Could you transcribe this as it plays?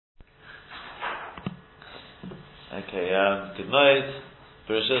Good night.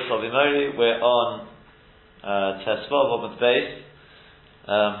 Bereshit Chavimori. We're on Tesvav Amud Beis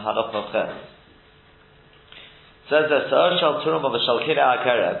Halacha Ches. Says that Sa'ar Shal Truma V'Shal Kira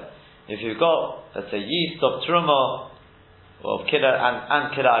Akereb. If you've got, let's say, yeast of Truma or of Kira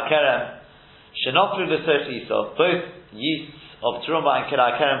and Kira Akereb, Shenoflu L'Sef Yisov, both yeasts of Truma and Kira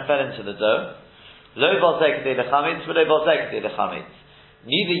Akereb fell into the dough. Lo Balzek De Lechamitz, Lo Balzek De Lechamitz.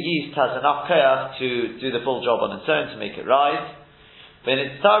 Neither yeast has enough koyach to do the full job on its own to make it rise. But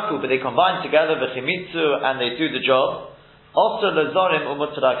they combine together v'chimitzu and they do the job. Also lezorim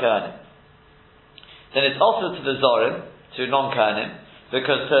umutzara kohanim. Then it's also to the zorim, to non-kohanim,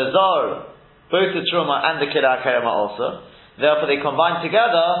 because to zor both the truma and the kira kerem are also. Therefore they combine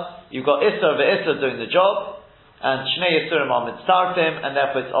together. You've got isser ve'isser doing the job, and shnei yisurim are mitzartim, and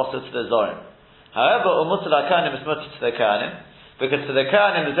therefore it's also to the zorim. However, umutzara kohanim is mutter to the kohanim. Because to the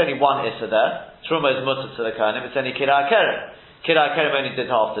Kohanim there's only one Issa there. Truma is mutter to the Kohanim, it's only Kira Kerem. Kira Kerem only did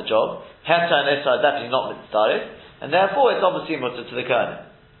half the job. Heta and Issa are definitely not mitzdarif, and therefore it's obviously mutter to the Kohanim.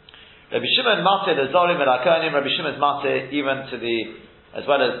 Rabbi Shimon Mateh the Zorim and Kohanim, Rabbi Shimon's Mateh even to the, as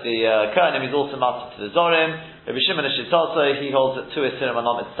well as the Kohanim, is also Mateh to the Zorim. Rabbi Shimon Shitasa, he holds that two Isirim are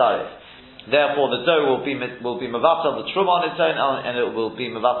not mitzdarif. Therefore the dough will be Mavatal the Truma on its own, and it will be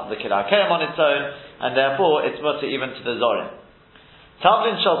Mavatal the Kira Kerem on its own, and therefore it's mutter even to the Zorim.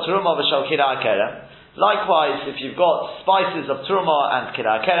 Tavlin shal truma v'shal kira kerem. Likewise, if you've got spices of truma and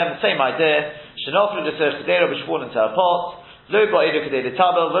kira kerem, same idea. Shenoflu l'sech kedera which fall into a pot. Lo ba'idu kedei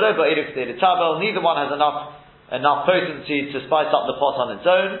tabel, v'lo ba'idu kedei tabel. Neither one has enough potency to spice up the pot on its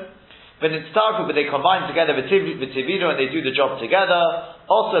own. But it's tarfu, but they combine together v'tividu and they do the job together.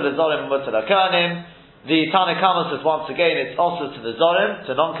 Also the zorim mutzal hakanim. The Tanakama says once again, it's also to the zorim,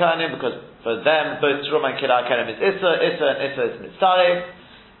 to non-kohanim, because for them, both Truma and Kira Kerem is Issa and Issa is Mitzaref.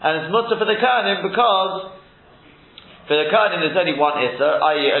 And it's Mutter for the Kohanim because for the Kohanim there's only one Issa,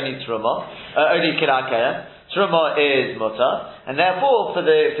 i.e. only Truma, only Kira Kerem. Truma is Mutter, and therefore for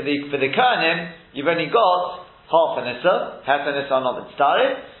the Kohanim, you've only got half an Issa, half an Issa are not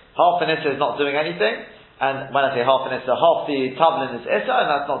Mitzaref, half an Issa is not doing anything, and when I say half an Issa, half the Tavlin is Issa, and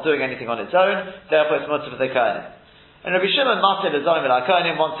that's not doing anything on its own, therefore it's Mutter for the Kohanim. And Rabbi Shimon Mateh the Zorim and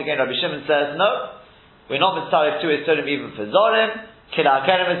Kohanim, once again Rabbi Shimon says, no, we're not mitzaref to Isurim even for Zorim, Kira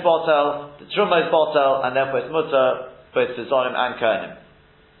Kerem is botel, the Truma is botel, and therefore it's mutter both for Zorim and Kohanim.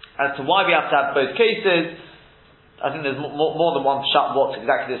 As to why we have to have both cases, I think there's more than one shot what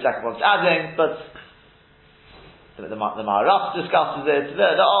exactly the second one's adding, but the Maharaf discusses it.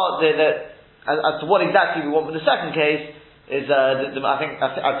 As to what exactly we want for the second case is,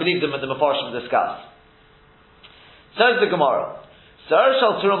 I believe the Mefarshim discuss. Says the Gemara, Sa'ar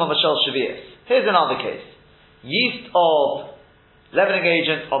shal truma v'shal shvius. Here's another case. Yeast of leavening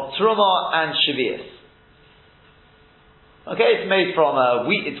agent of truma and shvius. Okay, it's made from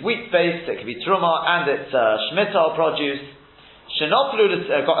wheat. It's wheat based. It can be truma and it's shmita produce.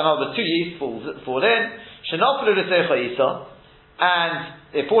 Shenoflu got another two yeast fall in. Shenoflu l'seicha isa, and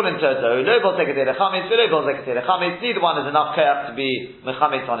they fall into a dough. Lo bol zekatei lechamitz, v'lo bol zekatei lechamitz. Neither one has enough koyach to be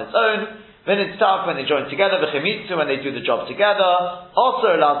mechamitz on its own. Then it's tough when they join together, v'chimitzu, when they do the job together.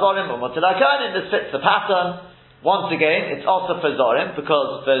 Also, lazorim u'motelakan, and this fits the pattern. Once again, it's also for zorim,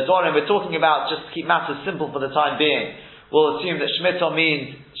 because for zorim we're talking about, just to keep matters simple for the time being, we'll assume that shmita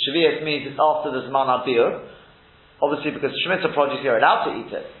means, shvius means it's after the zman abir. Obviously, because shmita produce, you're allowed to eat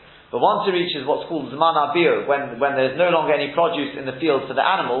it. But once it reaches what's called zman abir, when there's no longer any produce in the field for the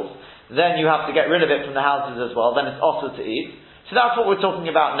animals, then you have to get rid of it from the houses as well, then it's also to eat. So that's what we're talking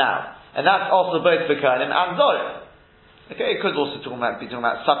about now. And that's also both for Kohanim and Zorim. Okay, it could also be talking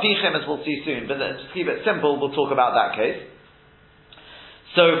about Sapichim, as we'll see soon, but to keep it simple, we'll talk about that case.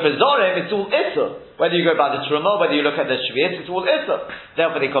 So for Zorim, it's all Issa. Whether you go by the Truma, whether you look at the Shvius, it's all Issa.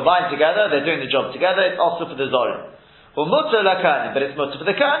 Therefore they combine together, they're doing the job together, it's also for the Zorim. Or Mutter la Kohanim, but it's Mutter for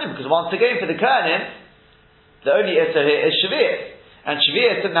the Kohanim, because once again for the Kohanim, the only Issa here is Shvius. And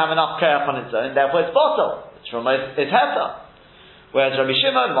Shvius didn't have enough Koyach on its own, therefore it's Bottle. The Truma is Heta. Whereas Rabbi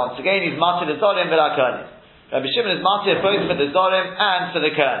Shimon, once again, he's Mateh the Zorim v'la Kohanim. Rabbi Shimon is Mateh both for the Zorim and for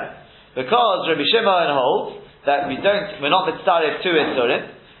the Kohanim. Because Rabbi Shimon holds that we're not mitzaref to Isurim,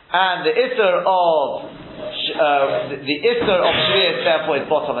 and the Isur of Shvius therefore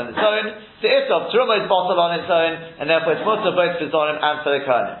is bottle on its own, the Isur of Truma is bottle on its own, and therefore it's mutter both for Zorim and for the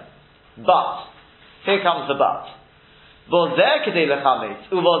Kohanim. But, here comes the but. V'ozeh kedei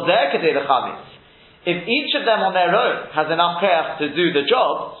lechamitz, uv'ozeh kedei lechamitz. If each of them on their own has enough koyach to do the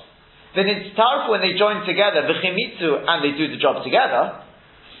job, then it's tarf when they join together, v'chimitzu, and they do the job together,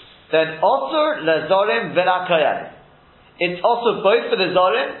 then osur lezorim v'la koyanim. It's also both for the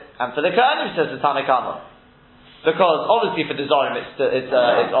zorim and for the koyanim, says the Tanakama. because obviously for the Zorim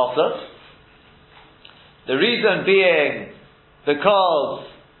it's also. The reason being because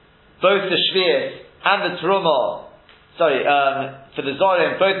both the Shvius and the Truma, for the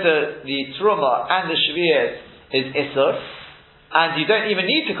Zorim, both the Truma and the Shvius is Isur, and you don't even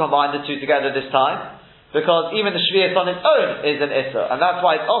need to combine the two together this time, because even the Shvius on its own is an Isur, and that's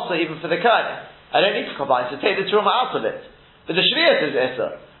why it's also even for the Kohen. I don't need to combine, so take the Truma out of it. But the Shvius is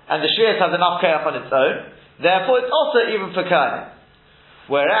Isur, and the Shvius has enough Kohen on its own, therefore it's also even for Kohen.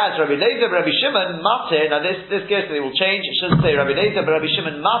 Whereas Rabbi Lezer, Rabbi Shimon, Matir, now this carefully will change, it should say Rabbi Lezer, Rabbi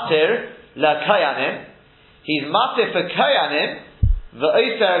Shimon, Matir, La Koyanim, he's Matir for Koyanim,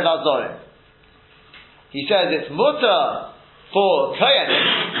 V'oser Lazorim. He says it's Mutter for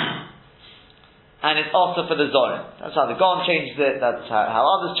Koyanim, and it's also for the Zorim. That's how the Gon changes it, that's how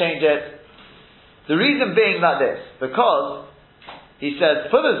others change it. The reason being like this, because he says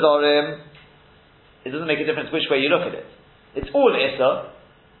for the Zorim, it doesn't make a difference which way you look at it. It's all Issa.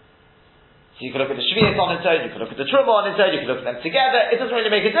 So you can look at the Shvius on its own, you can look at the Truma on its own, you can look at them together. It doesn't really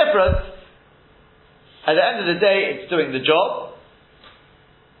make a difference. At the end of the day, it's doing the job.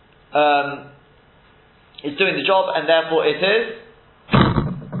 It's doing the job, and therefore it is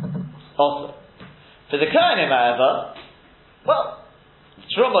also. For the Kohanim, however, well,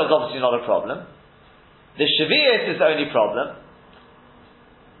 Truma is obviously not a problem. The Shvius is the only problem.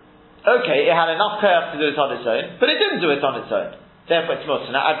 Okay, it had enough chaos to do it on its own, but it didn't do it on its own. Therefore it's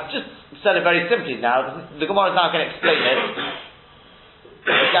mutter. Now, I've just said it very simply now. The Gemara is now going to explain it.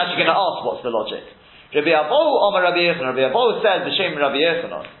 It's actually going to ask what's the logic. Rabbi Abahu Omar Rabbi Yochanan. Rabbi Abahu said the same Rabbi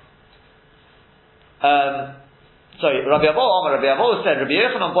Yochanan. Rabbi Abahu Omar Rabbi Abahu said Rabbi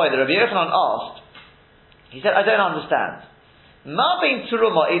Yochanan boy. The Rabbi Yochanan asked. He said, I don't understand. Ma bein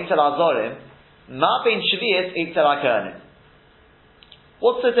Turuma Eitzel Azorim, Ma bein Shvius Eitzel Akohanim.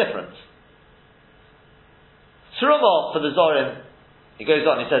 What's the difference? Truma for the Zorim, he goes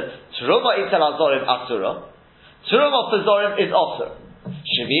on, he says, Truma Eitzel Azorim Asura. Truma for Zorim is Asur.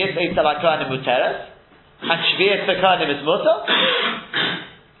 Shvius Eitzel Akohanim Muteres. And Shvius for Kohanim is Mutter.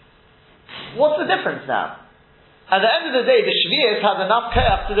 What's the difference now? At the end of the day, the Shvius has enough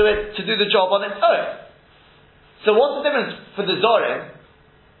chaos to do the job on its own. So what's the difference for the Zorim?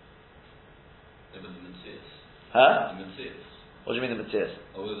 The Metzias. Huh? The Metzias. What do you mean the Metzias?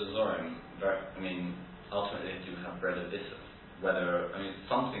 Well, with the Zorim, ultimately they do have bread of Issa.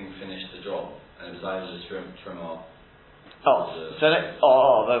 Something finished the job, and it was either the trim or...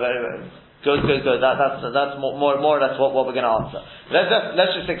 Very, very good. That's more or less what we're going to answer.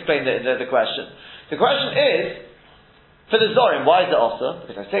 Let's just explain the question. The question is, for the Zorim, why is it Asa?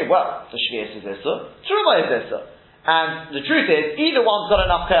 Because I say, well, the Shvius is Issa, Truma is Issa. And the truth is, either one's got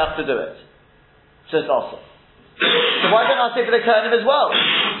enough chaos to do it. So it's Asa. So why don't I say for the Kohanim as well?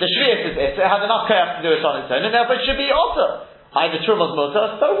 The Shvius is Issa, it has enough chaos to do it on its own, and therefore it should be Asa. Either Truma's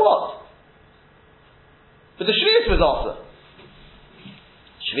Mutter, so what? But the Shvius was Asa.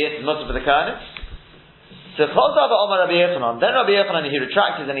 Shvius is Mutter for the Kohanim. So Chazar Omar Rabbi Yochanan, then Rabbi Yochanan he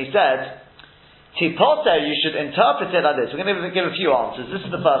retracted and he said, Tipoter, you should interpret it like this. We're going to give a few answers. This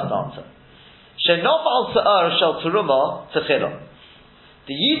is the first answer. Shenof al sa'ar shel teruma techilon.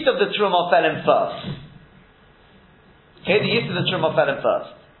 The yeast of the teruma fell in first. Okay, the yeast of the teruma fell in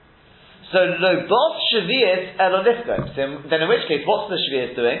first. So lo bos shvius elolifko. So then in which case, what's the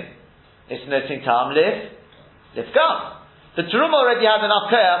shvius doing? It's noting tam lifgam. The teruma already has enough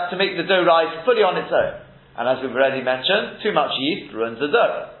chaos to make the dough rise fully on its own. And as we've already mentioned, too much yeast ruins the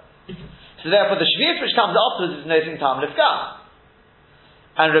dough. So therefore the shvius which comes afterwards is noting tam lifgam.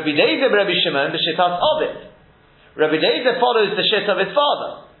 And Rabbi Lezer, Rabbi Shimon, the shittas Ovid. Rabbi Lezer follows the shit of his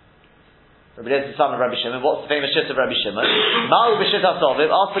father. Rabbi Lezer is the son of Rabbi Shimon. What's the famous shit of Rabbi Shimon? Ma'u b'shittas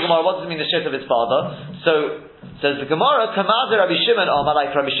Ovid. Ask the Gemara, what does it mean the shit of his father? So, says the Gemara, Kamazer Rabbi Shimon, like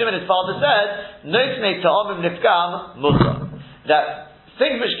Rabbi Shimon, his father said, Notnei ta'omim lifgam musa. That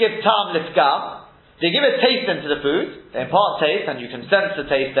things which give tam lifgam, they give a taste into the food, they impart taste, and you can sense the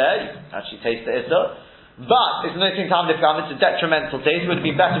taste there, you can actually taste the issa, but it's nothing tam lifgam, it's a detrimental taste, it would have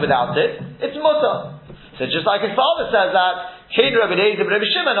been better without it, it's mutter. So just like his father says that, Kin Rabbi Lezer, Rabbi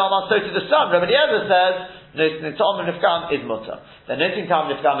Shimon, so to the son, Rabbi Lezer says, nothing tam lifgam is mutter. Then nothing tam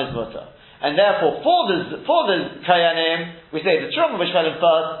lifgam is mutter. And therefore, for the Kayanim, we say the Truma which fell in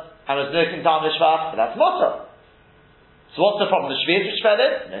first, and was nothing tam lishvach, but that's mutter. So what's the problem? The Shvius which fell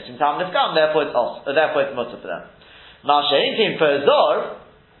in? Nothing tam lifgam, therefore it's mutter for them. Ma'ashein came for a Zor,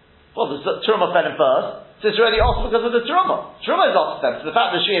 well, the Truma fell in first, so it's really also because of the Truma. Truma is off them, so the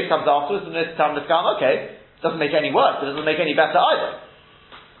fact that the Shvius comes afterwards, and nothing tam lifgam, okay, doesn't make any worse, it doesn't make any better either.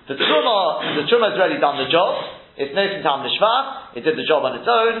 The Truma has already done the job, it's noting tam l'shvat, it did the job on its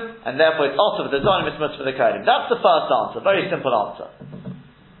own, and therefore it's also for the zonim, it's mutter for the kohanim. That's the first answer, very simple answer.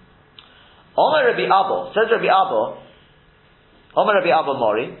 Omer Rabbi Abba, says Rabbi Abba, Omer Rabbi Abba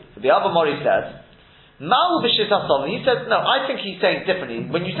Mori, Rabbi Abba Mori says, Ma'u b'shita Solomon, he says, no, I think he's saying differently.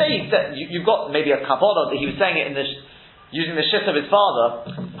 When you say you've got maybe a kabbalah that he was saying it in the, using the shit of his father,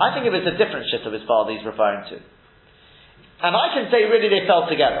 I think it was a different shit of his father he's referring to. And I can say really they fell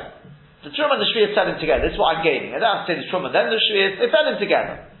together. The Truma and the Shvius fell in together. This is what I'm gaining. I don't have to say the Truma, then the Shvius, they fell in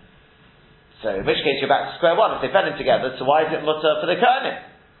together. So in which case you're back to square one. If they fell in together, so why is it mutter for the Kohanim?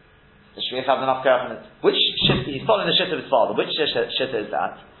 The Shvius have enough Kohanim. Which shit, he's following the shit of his father. Which shit is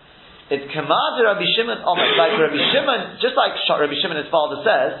that? It's Kamad Rabbi Shimon Omer. Like Rabbi Shimon, just like Rabbi Shimon his father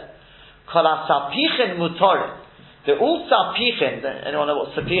says, Kol ha-sapichin mutorim. They're all sapichin. Anyone know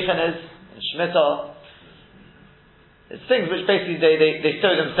what sapichin is? In Shemitah. It's things which basically they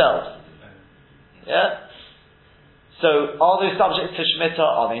sow themselves. Yeah? So, are they subject to Shemitah?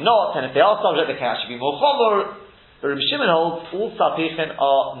 Are they not? And if they are subject, they can actually be more chomer. But Rabbi Shimon holds, all sapichin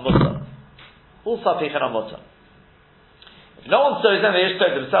are mutter. All sapichin are mutter. If no one sows them, they just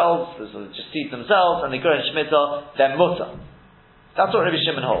sow themselves, they sort of just seed themselves, and they grow in Shemitah, they're mutter. That's what Rabbi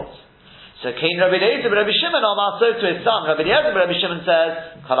Shimon holds. So, Kain Rabbi Eliezer, Rabbi Shimon, Omar, so to his son, Rabbi Eliezer, Rabbi Shimon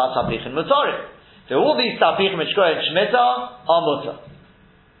says, Kalat sapichin mutarim. So all these sapichim which grow in Shemitah are mutter.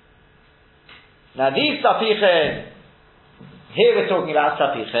 Now these sapichim, here we're talking about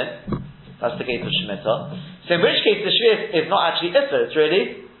sapichim, that's the case of Shemitah. So in which case the shvius is not actually issa, it's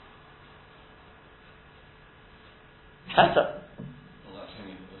really heta.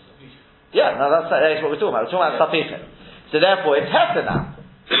 Yeah, no, that's what we're talking about. We're talking about sapichim. So therefore it's heta now.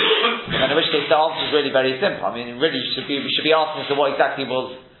 And in which case the answer is really very simple. I mean, really we should be asking so what exactly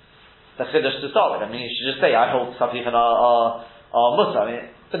was the chiddush to start with. I mean, you should just say, I hold sapichin are mutter. I mean,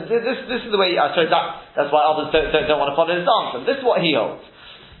 but this is the way, I suppose that's why others don't want to follow this answer. This is what he holds.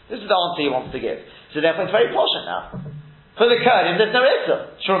 This is the answer he wants to give. So therefore it's very posh now. For the Kohanim, there's no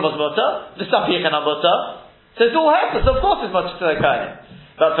issa. Shurma's mutter, the sapichin are mutter, so it's all hefta, so of course it's mutter to the Kohanim.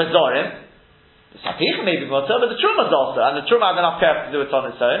 But for Zorim, the sapichin may be mutter, but the Truma's also, and the Truma has enough care to do it on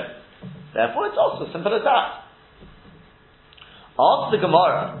its own. Therefore it's also simple as that. Answer the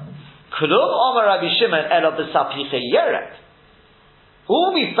Gemara. Klum Omar Rabbi Shimon Elo b'sapiche Yerek.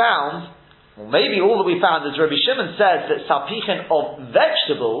 All we found, or maybe all that we found, is Rabbi Shimon says that sapichin of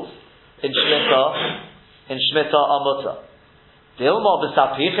vegetables in Shemitah are mutter. Dilma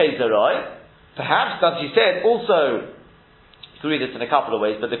b'sapiche Zeroi. Perhaps, as you said, also, you can read this in a couple of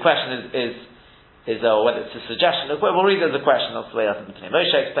ways, but the question is whether it's a suggestion. We'll read it as a question. That's the way I think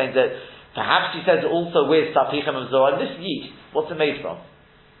Moshe explains it. Perhaps he says also with sapichin of Zeroi. This yeast, what's it made from?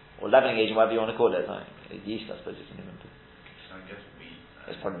 Or leavening agent, whatever you want to call it. Yeast, I suppose, isn't even.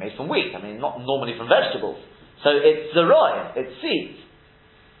 It's probably made from wheat. I mean, not normally from vegetables. So it's zeroi, it's seeds.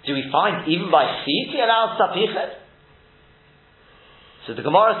 Do we find even by seeds he allows sapichin? So the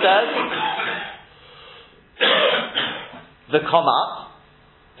Gemara says the komat.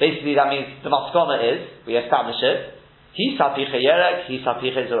 Basically, that means the maskana is we establish it. He sapichin yerek, he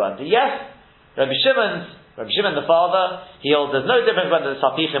sapichin zeroi. Yes, Rabbi Shimon the father, he holds there's no difference whether the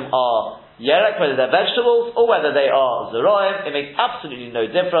sapichim are yerek, whether they're vegetables, or whether they are zeroim. It makes absolutely no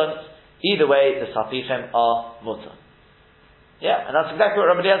difference. Either way, the sapichim are mutter. Yeah, and that's exactly what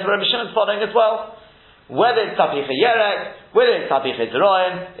Rabbi Shimon's following as well. Whether it's sapichim yerek, whether it's sapichim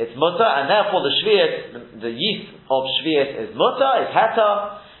zeroim, it's mutter, and therefore the shvius, the yeast of shvius is mutter, is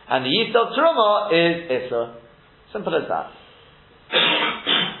heta, and the yeast of teruma is issa. Simple as that.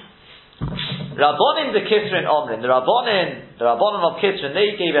 Rabbonim the Kisrin Omrin, the Rabbonim of Kisrin,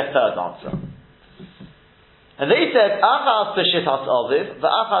 they gave a third answer. And they said, Achas b'shitas aviv,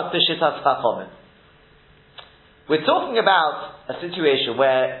 v'achas b'shitas chachomim. We're talking about a situation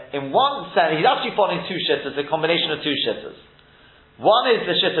where, in one sense, he's actually following two shittas, a combination of two shittas. One is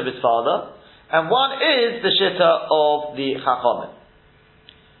the shitta of his father, and one is the shitta of the chachomim.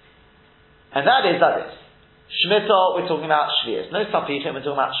 And that is this. Shemitah, we're talking about shvius. No sapichim, we're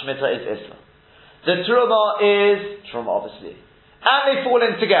talking about Shemitah is Islam. The Truma is Truma, obviously. And they fall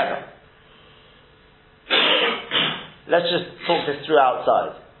in together. Let's just talk this through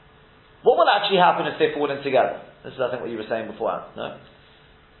outside. What will actually happen if they fall in together? This is, I think, what you were saying before, no?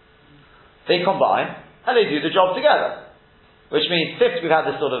 They combine, and they do the job together. Which means, we've had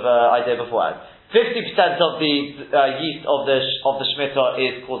this sort of idea before. 50% of the yeast of the Shemitah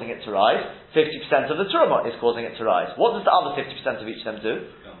is causing it to rise. 50% of the Truma is causing it to rise. What does the other 50% of each of them do?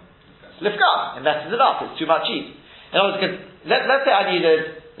 Lifgam, it messes it up, it's too much yeast. In other words, let's say I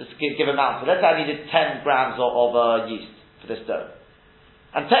needed, let's give a amount, so let's say I needed 10 grams of yeast for this dough.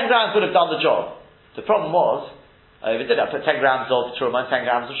 And 10 grams would have done the job. The problem was, I overdid it. I put 10 grams of Truma and 10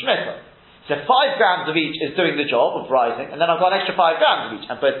 grams of Shemitah. So 5 grams of each is doing the job of rising, and then I've got an extra 5 grams of each,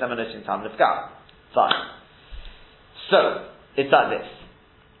 and both of them are noting time Nifgam. Fine. So, it's like this.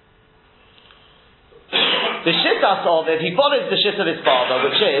 The Shittas of it, he follows the Shit of his father,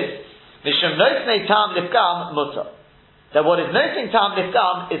 which is, Mishum Nosnei Tam Nifgam Mutter. That what is noting Tam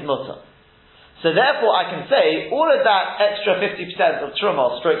Nifgam is Mutter. So therefore I can say, all of that extra 50% of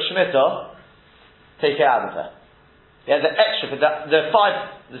Truma stroke Shemitah, take it out of there. Yeah, the extra,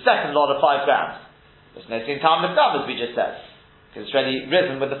 the second lot of 5 grams. It's noting Tam Nifgam, as we just said. Because it's already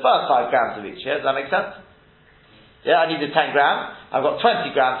risen with the first 5 grams of each. Yeah, does that make sense? Yeah, I needed 10 grams. I've got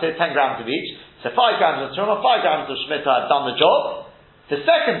 20 grams here, 10 grams of each. So 5 grams of Truma, 5 grams of Shemitah, I've done the job. The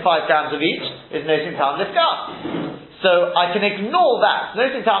second 5 grams of each is noting Tam Nifgam. So I can ignore that.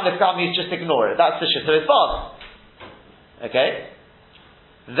 Noting Tam Nifgam means just ignore it. That's the Shit of his father. Okay?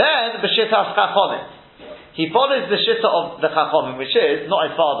 Then, the Shittas Chachomim. He follows the Shitta of the Chachomim, which is, not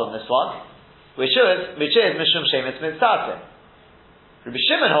his father on this one, which is Mishum Shemitz Mitzartim. Rabbi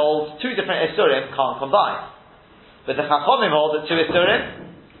Shimon holds 2 different Isurim can't combine. But the Chachomim hold that 2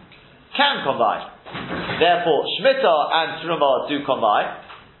 Isurim can combine. Therefore, Shemitah and Truma do combine.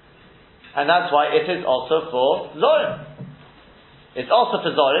 And that's why it is also for Zorim. It's also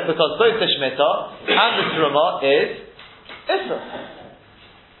for Zorim because both the Shemitah and the Truma is Isur.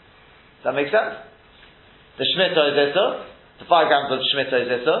 Does that make sense? The Shemitah is Isur. The 5 grams of Shemitah is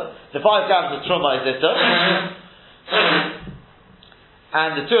Isur. The 5 grams of Truma is Isur.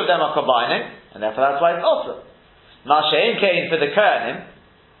 And the 2 of them are combining. And therefore that's why it's also. Mashein Kain for the Kohanim.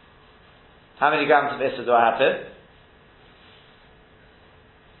 How many grams of Isur do I have here?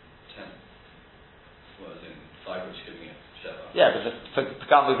 10. Well, as in 5 which giving it Sheva. Yeah, but the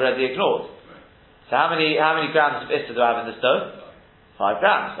Pagam we've already ignored. Right. So how many grams of Isur do I have in this dough? 5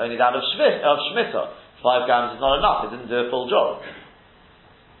 grams. Only that of Shemitah. 5 grams is not enough. It didn't do a full job.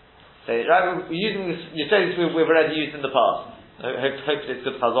 So, right, we're using this. You say this we've already used in the past. Hopefully it's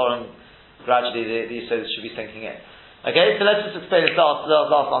good Chazor and gradually these should be sinking in. Okay, so let's just explain this last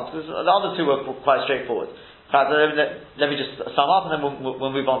answer. The other 2 were quite straightforward. Let me just sum up and then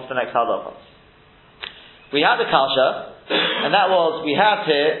we'll move on to the next halacha. We had a kasha, and that was, we had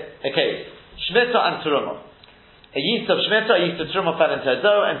here a case. Shemitah and Truma. A yeast of Shemitah, a yeast of Truma fell into a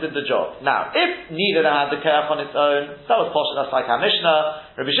dough and did the job. Now, if neither had the Keach on its own, that was posh, that's like our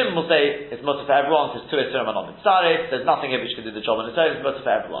Mishnah. Rabbi Shimon will say it's mutter for everyone because 2 Isurim are not mitzaref. There's nothing here which can do the job on its own, it's mutter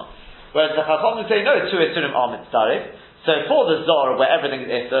for everyone. Whereas the Chacham will say no, 2 Isurim are mitzaref. So for the Zor, where everything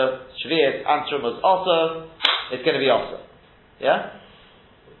is Isur, Shvi'is and Truma is also, it's going to be also. Yeah?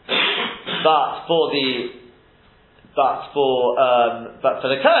 But for the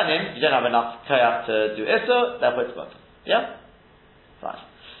Kohanim, you don't have enough Koyach to do Isur, therefore it's mutter. Yeah? Right.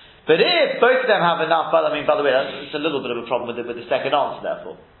 But if both of them have enough, by the way, it's a little bit of a problem with the second answer,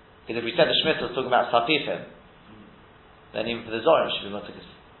 therefore. Because if we said the Shemitah was talking about Sapichim, then even for the Zorim it should be mutter, because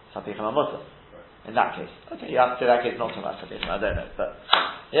Sapichim are mutter. In that case. Okay, you have to say that case not talking about Sapichim, I don't know. But,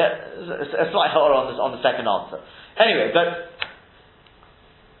 yeah, it's a slight horror on the second answer. Anyway, but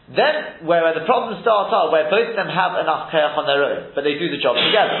then, where the problems start are where both of them have enough Koyach on their own, but they do the job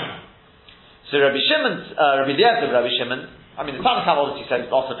together. So Rabbi Eliezer, Rabbi Shimon, I mean, the Tanakh obviously says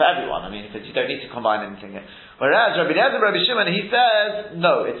it's also for everyone, I mean, because you don't need to combine anything. Whereas Rabbi Eliezer, Rabbi Shimon, he says,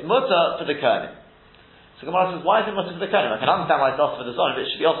 no, it's mutter for the Kohanim. So Gemara says, why is it mutter for the Kohanim? I can understand why it's also for the Zonim, but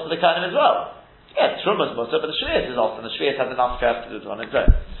it should be also for the Kohanim as well. Yeah, Truma's mutter, but the Shvi'is is also, and the Shvi'is has enough Koyach to do it on its own.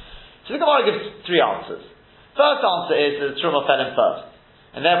 So the Gemara gives 3 answers. First answer is that the Truma fell in first.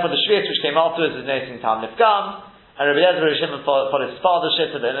 And therefore the Shvi'is which came afterwards is noting Tam Nifgam, and Rabbi Eliezer Rabbi Shimon followed his father's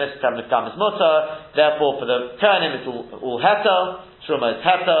shit, so the noting Tam Nifgam is mutter. Therefore for the Kohanim it's all heter, Truma is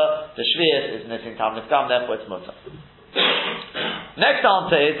heter, the Shvi'is is noting Tam Nifgam, therefore it's mutter. Next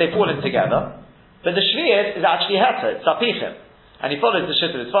answer is they fall in together, but the Shvi'is is actually heter, it's Sapichim. And he follows the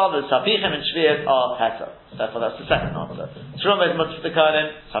shit of his father, Sapichim and Shvi'is are heter. Therefore that's the second answer. Truma is mutter for the Kohanim,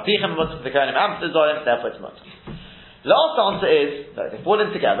 Sapichim is mutter for the Kohanim, and for the Zorim, therefore it's mutter. Last answer is that they fall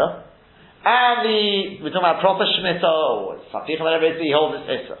in together, and we're talking about proper Shemitah, or Sapichim, whatever it is, he holds this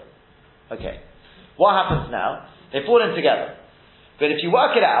Isser. Okay. What happens now? They fall in together. But if you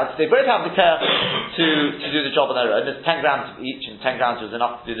work it out, they both have the care to do the job on their own. There's 10 grams of each, and 10 grams was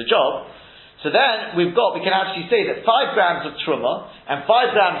enough to do the job. So then, we can actually say that 5 grams of Truma, and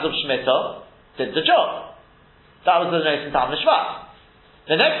 5 grams of Shemitah did the job. That was the Nosin Tam Nishvat.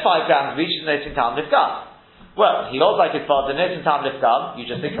 The next 5 grams of each is Nosin Tam Nifgam. Well, he holds like his father, Nosin Tam Nifgam, you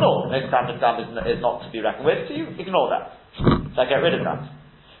just ignore. Nosin Tam Nifgam is not to be reckoned with, so you ignore that. So I get rid of that.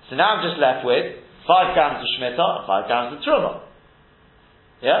 So now I'm just left with 5 grams of Shemitah and 5 grams of Truma.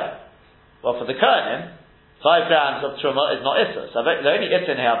 Yeah? Well, for the Kohanim, 5 grams of truma is not issa. So the only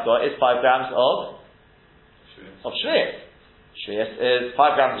issa in here I've got is 5 grams of shvius. Shvius is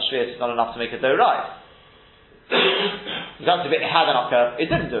 5 grams of shvius is not enough to make a dough right. You can't say it had an ocker, it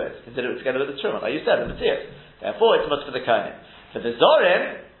didn't do it. It did it together with the truma, like you said, in the Matthias. Therefore, it's much for the kohanim. For the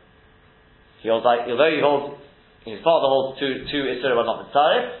zorim, he holds like, although his father holds two isurim are not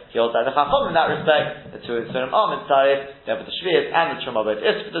mitzarif, he holds like the chacham in that respect, the 2 isurim are mitzarif, therefore the shvius and the truma both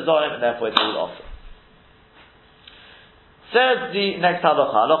is for the zorim, and therefore it's all also. Says the next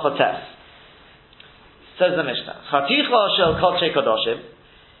halacha, halacha tes. Says the Mishnah, Chaticha shel kodshe kadoshim,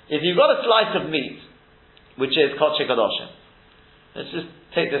 if you've got a slice of meat, which is kodshe kadoshim, let's just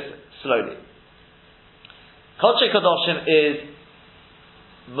take this slowly. Kodshe kadoshim is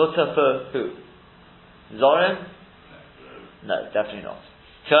mutter for who? Zorim? No, definitely not.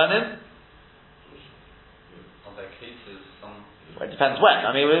 Kohanim? Are there cases some... Well, it depends when.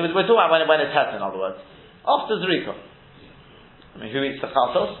 I mean, we're talking about when it's het, in other words. After Zrika. I mean, who eats the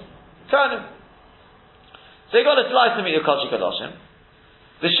chatos? Kohanim. So you've got a slice of meat of kodshe kadoshim.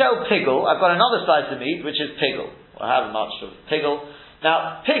 The shell pigel, I've got another slice of meat, which is pigel. I haven't much of pigel.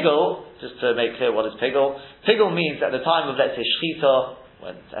 Now, pigel, just to make clear what is pigel means at the time of, let's say, shchita,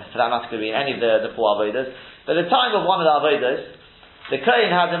 when, for that matter, could be any of the 4 avodas, but at the time of one of the avodas, the kohen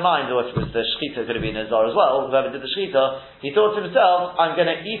had in mind, or if it was the shchita, could have been Nazar as well, whoever did the shchita, he thought to himself, I'm going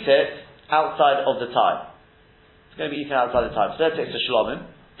to eat it outside of the time. It's going to be eaten outside the time. So let's take the shlomim.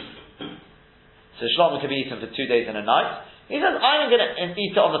 So shlomim can be eaten for 2 days and a night. He says, I'm going to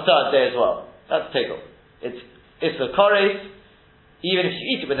eat it on the 3rd day as well. That's pigel. It's a kores. Even if you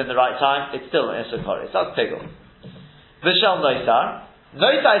eat it within the right time, it's still an issa kores. That's pigel. Vishal noisar.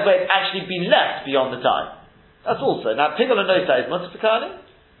 Noisar is where it's actually been left beyond the time. That's also. Now, pigel and noisar is mutter for kohanim?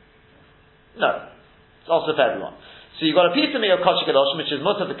 No. It's also for everyone. So you've got a piece of meat of kodshe kadoshim, which is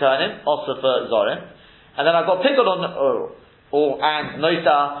mutter for kohanim, also for zorim. And then I've got pigel and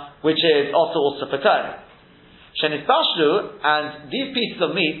noisar, which is also for kohanim. Shenistashlu, and these pieces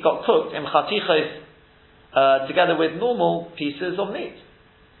of meat got cooked in chatichos, together with normal pieces of meat,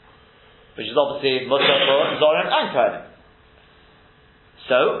 which is obviously mutter for zorim and kohanim.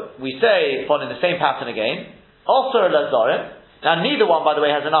 So we say, following the same pattern again, also la zorim. Now neither one, by the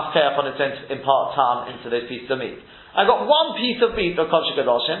way, has enough care upon its own to impart tam into those pieces of meat. I've got one piece of meat of kodshe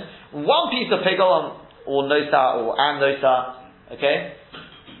kadoshim, one piece of pigel or nosa and nosa, okay.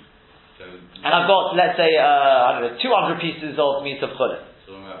 And I've got, let's say, 200 pieces of meat of chulin.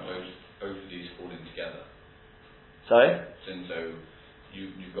 So I'm about both of these falling together. Sorry? So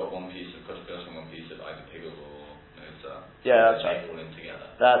you've got one piece of kodshe kadoshim, one piece of either pigel or nosa. Yeah, that's right. Falling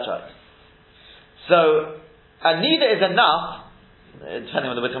together. That's right. So, and neither is enough,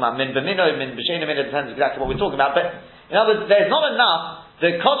 depending on whether we're talking about min b'mino, min b'shena min, it depends exactly what we're talking about, but in other words, there's not enough.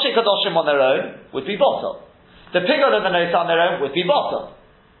 The kodshe kadoshim on their own would be bottle. The pigel and the nosa on their own would be bottle.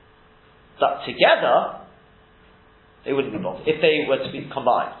 But together, they wouldn't be bottled if they were to be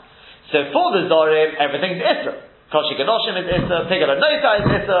combined. So for the zorim, everything's issa. Kodshe kadoshim is issa, pigel and nosa is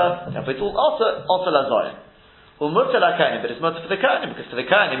issa, therefore it's all also la zorim. Mutter la kohanim, but it's mutter for the kohanim, because for the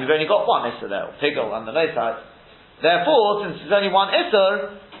kohanim you've only got one issa there, pigel and the nosa. Therefore, since there's only one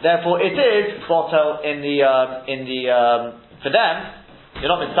issa, therefore it is bottle for them. You're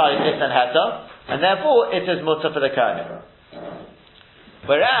not mitzvah issa and heta, and therefore it is mutter for the kohanim.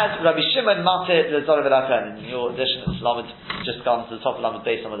 Whereas Rabbi Shimon matir the zorim v'lakohanim. In your edition, it's Lamed, just gone to the top of Lamed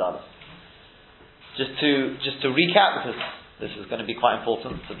based on Aleph. Just to recap, because this is going to be quite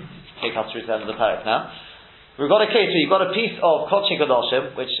important to take us through the end of the parak now. We've got a case where you've got a piece of kodshe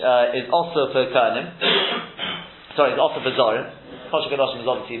kadoshim, which is also for kohanim. Sorry, it's also for zorim. Kodshe kadoshim is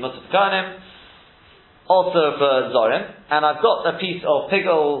obviously mutter for kohanim, also for zorim. And I've got a piece of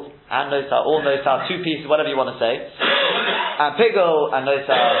pigel and nosa, or nosa, 2 pieces, whatever you want to say. And pigel and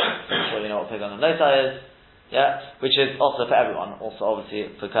nosa, I'm sure you know what pigel and nosa is, yeah, which is also for everyone, also obviously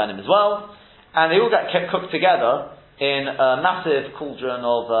for kohanim as well. And they all get cooked together in a massive cauldron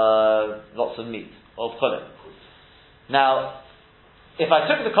of lots of meat, of chulin. Now, if I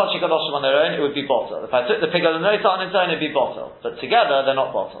took the kodshe kadoshim on their own, it would be bottle. If I took the pigel and nosa on its own, it would be bottle. But together, they're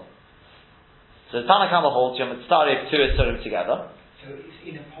not bottle. So the Tanna Kama holds you mitzvah 2 isurim together. So it's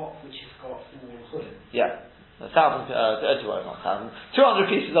in a pot which has got all chulin. Yeah. 200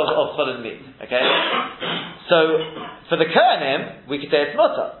 pieces of chulin meat. Okay? So, for the kohanim, we could say it's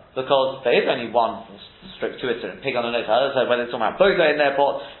mutter, because there is only 1 stroke 2 isurim, pig on a nose. I don't know whether it's talking about both are in their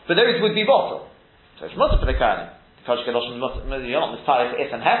pot, but those would be bottle. So it's mutter for the kohanim. The kodshe kadoshim is mutter. You're not mitzvah for is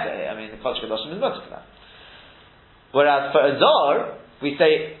and heta here. I mean, the kodshe kadoshim is mutter for that. Whereas for a zor, we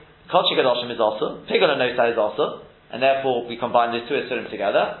say kodshe kadoshim is also, pig on a nose is also, and therefore we combine these 2 isurim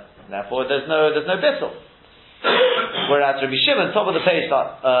together, and therefore there's no bissel. Whereas Rabbi Shimon, top of the page, as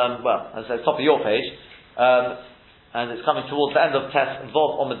I said, top of your page, and it's coming towards the end of test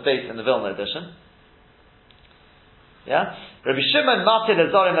involved Omid Beis in the Vilna edition. Yeah? Rabbi Shimon matir the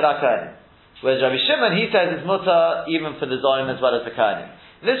Zorim and HaKohanim. Whereas Rabbi Shimon, he says it's mutter even for the Zorim as well as the Kohanim.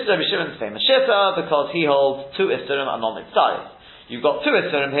 This is Rabbi Shimon's famous shitta because he holds two Isurim and non mitzvahs. You've got two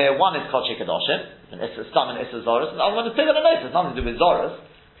Isurim here, one is Kodesh Kedoshim, an Isur Stam and Isur Zoros, and the other one is Pigul HaNosos, nothing to do with Zoros.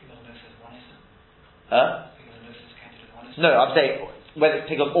 Pigul HaNosos one Isur. Huh? Pigul HaNosos counted as one Isur. No, I'm saying whether it's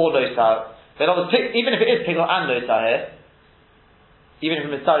Pigul or Losa. But even if it is Pigul and Losa here, even if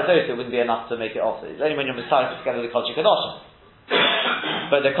it's Mitzarif Losa, it wouldn't be enough to make it off. It's only when you're Mitzarif together with Kodesh Kedoshim.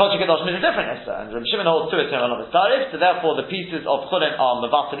 But the Kodesh Kedoshim is a different Isur, and Rabbi Shimon holds two Isurim and not Mitzarif, so therefore the pieces of Chulin are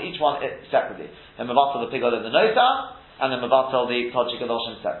Mevatel each one separately. And Mevatel the Pigul and the Nosa, and then Mevatel the Kodesh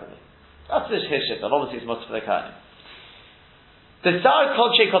Kedoshim separately. That's his shit, and obviously it's much for the Kohanim. B'sar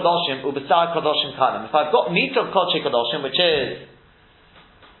Kodesh Kedoshim u'b'sar Kedoshim Kohanim. If I've got meat of Kodesh Kedoshim, which is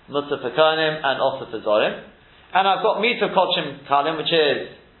Mutzah for Kohanim and also for Zorim, and I've got meat of Kodesh Kohanim, which is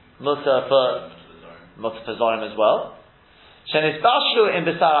Mutzah for Zorim as well. Shenis Bashlu in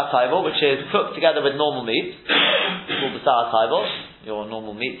B'sar HaTayvol, which is cooked together with normal meat, called B'sar HaTayvol, your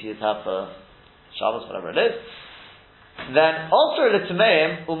normal meat you'd have for Shabbos, whatever it is. Then also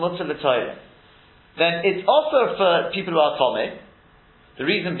L'Tameim u'Mutzah L'Toyim. Then it's also for people who are Tomei. The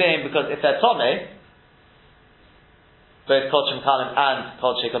reason being because if they're Tomei, both Kodesh Kohanim and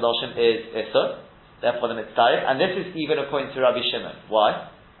Kodesh Kedoshim is Isur, therefore the Mitzvah, and this is even according to Rabbi Shimon. Why?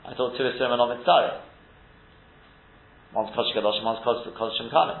 I thought two Isurim are not Mitzvah. One's Kodesh Kedoshim, one's Kodesh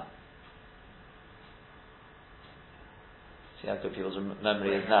Kohanim. See how good people's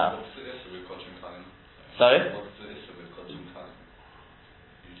memory is now. What's the issue with Kodesh Kohanim? Sorry? What's the issue with Kodesh Kohanim?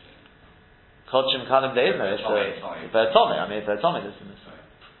 Kodesh Kohanim there is no issue. If they're Tomei, if they're Tomei, this is this.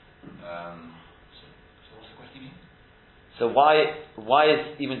 So what's the question mean? So why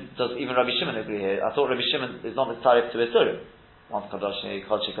does even Rabbi Shimon agree here? I thought Rabbi Shimon is not mitzaref to Isurim. One's Kodesh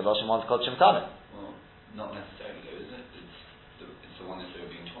Kedoshim, one's Kodesh Kohanim. Well, not necessarily though, isn't it? It's the one that's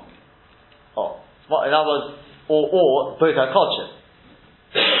being Tomei. Oh, well, in other words, or both are Kodesh.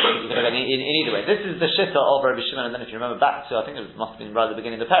 In either way, this is the shitta of Rabbi Shimon. And then if you remember back to, I think it must have been right at the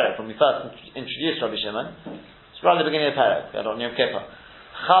beginning of the parak when we first introduced Rabbi Shimon. It's right at the beginning of the parak. On Yom Kippur,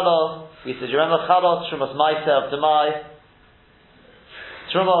 Chalo. We said, you remember Chalo, Trumas Ma'aser of Demai,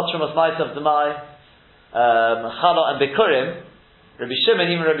 Trumas Ma'aser of Demai, Chalo and Bikurim. Rabbi Shimon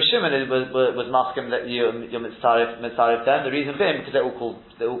was masking that you're mitzaref them. The reason being because they're all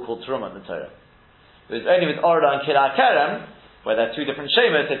called Truma in the Torah. It was only with Orla and Kila Kerem, where they're two different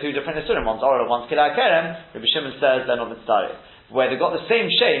Shemos, they're two different Isurim. One's Orla, one's Kila Kerem. Rabbi Shimon says they're not mitzaref. Where they've got the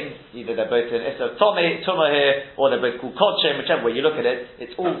same shame, either they're both in Isur Tumah here, or they're both called Kodshem, whichever way you look at it,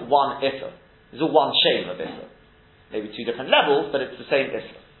 it's all one Isur. It's all one shame of Isur. Maybe two different levels, but it's the same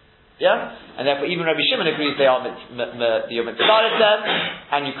Isur. Yeah? And therefore even Rabbi Shimon agrees they are you're mitzaref them,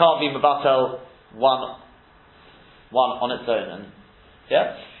 and you can't be mevatel one on its own. And,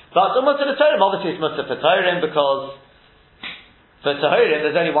 yeah? But Mutzah the Torah, obviously it's Mutzah for Torah, because for Torah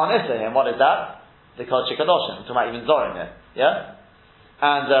there's only one Isur here, and what is that? The Kodesh Kedoshim. I'm talking about even Zorim here. Yeah?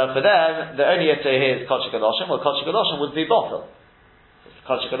 And for them, the only Isur here is Kodesh Kedoshim. Well, Kodesh Kedoshim would be bottle.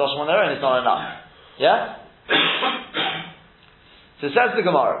 Kodesh Kedoshim on their own is not enough. Yeah? So says the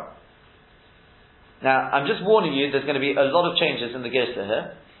Gemara. Now, I'm just warning you, there's going to be a lot of changes in the Girsa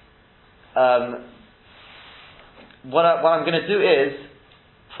here. What I'm going to do is,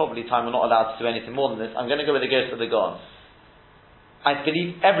 probably time we're not allowed to do anything more than this, I'm going to go with the Girsa of the Gaon. I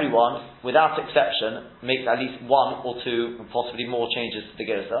believe everyone, without exception, makes at least one or two, and possibly more changes to the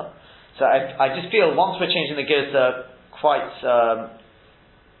Girsa. So I just feel once we're changing the Girsa quite,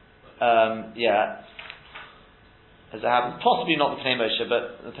 as it happens, possibly not the Pnei Moshe,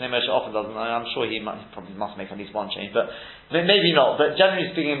 but the Pnei Moshe often doesn't. I'm sure he probably must make at least one change, but maybe not. But generally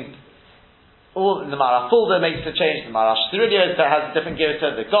speaking, all the Marash Fulda makes the change, the Marash Strudia has a different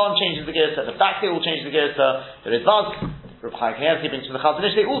Girsa, the Gaon changes the Girsa, the Bakti all change the Girsa, the Rizvaz, Rav Chaim Kanievsky brings from the Chazon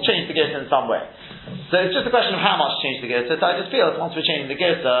Ish, they all change the Girsa in some way. So it's just a question of how much to change the Girsa. So I just feel that once we're changing the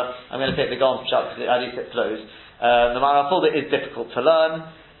Girsa, I'm going to take the Gaon Pshat because at least it flows. The Marash Fulda is difficult to learn.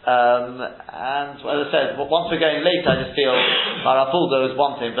 And as I said, once we're going later, I just feel Marafuldo is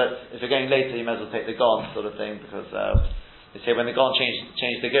one thing, but if you're going later, you may as well take the Gaon sort of thing, because they say when the Gaon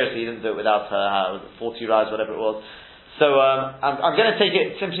changed the Gersa, he didn't do it without 40 rides, whatever it was. So I'm going to take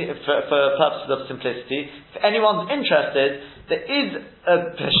it simply for purposes of simplicity. If anyone's interested, there is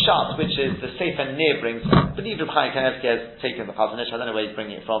a Peshat, which is the Sefer Nir brings. I believe Rav Chaim Kanievsky has taken the Chazon Ish. I don't know where he's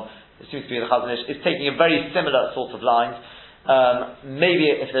bringing it from. It seems to be the Chazon Ish. It's taking a very similar sort of lines. Maybe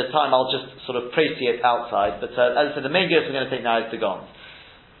if there's time, I'll just sort of précis it outside. But as I said, the main gears we're going to take now is the Gon.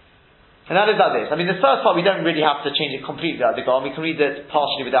 And that is like this. I mean, the first part we don't really have to change it completely like the Gon. We can read it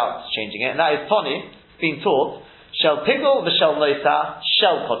partially without changing it. And that is Toni, being taught, Shel Pigel, the Shel Noisa,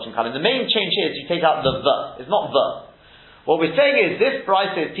 Shel Kochim Kalim. The main change here is you take out the V. It's not V. What we're saying is, this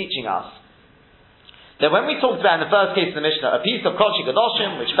Brisa is teaching us that when we talked about in the first case of the Mishnah, a piece of Kodesh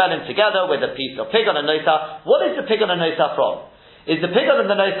Kadoshim which fell in together with a piece of Pigel and Noisa, what is the Pigel and Noisa from? Is the Pigel and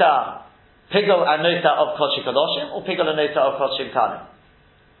the Noisa Pigel and Noisa of Kodesh Kadoshim or Pigel and Noisa of Kodesh Kalim?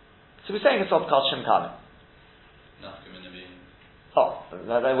 So we're saying it's of Kodesh Kalim. Oh,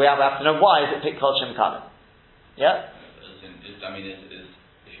 we have to know why is it Kodesh Kalim? Yeah? If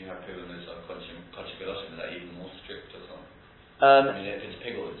you have Pigel and Noisa of Kodesh Kadoshim, is that even more strict or something? If it's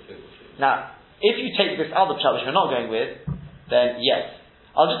Pigel, it's Pigel. Now, if you take this other pshat which we're not going with, then yes.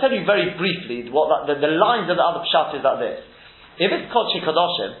 I'll just tell you very briefly what the lines of the other pshat is like this. If it's Kodesh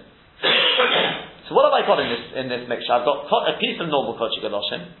Kadoshim, so what have I got in this mixture? I've got a piece of normal Kodesh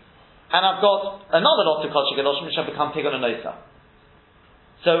Kadoshim, and I've got another lot of Kodesh Kadoshim which have become Pigel and Noisa.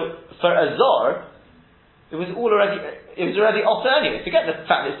 So for a Zor, it was already off anyway. Forget the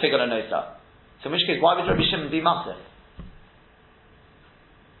fact that it's Pigel and Noisa. So in which case, why would Rabbi Shimon be massive?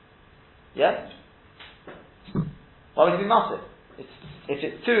 Yeah? Why would it be massive? If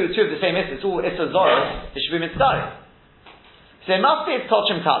it's two of the same issa, it's all issa Zorah, it should be mitzvah. So it must be it's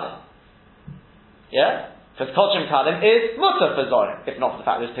Kochim Kalim. Yeah? Because Kochim Kalim is mutter for Zorah, if not for the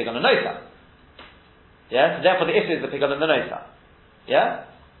fact that it's Pigel and Noisa. Yeah? So therefore the issa is the Pigel and the Noisa. Yeah?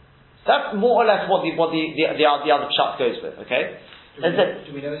 That's more or less what the other pshat goes with, okay?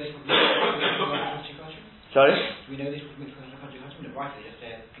 Do we know this from Sorry? Do we know this from the right? They just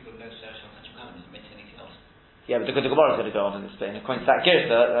said people know social and doesn't mention anything else. Yeah, but the Gemara is going to go on and explain. According to that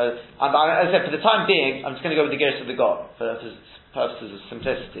Girsa, as I said, for the time being, I'm just going to go with the Girsa of the God for purposes of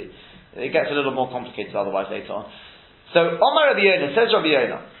simplicity. It gets a little more complicated otherwise later on. So, Omar Rabbi Yonah, says Rabbi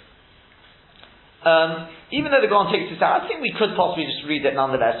Yonah, even though the Gemara takes this out, I think we could possibly just read it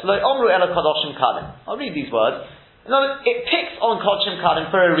nonetheless. So, Omru Ela Kadoshim Kalim. I'll read these words. In other words, it picks on Kadoshim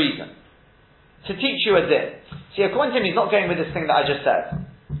Kalim for a reason. To teach you a din. See, according to him, he's not going with this thing that I just said.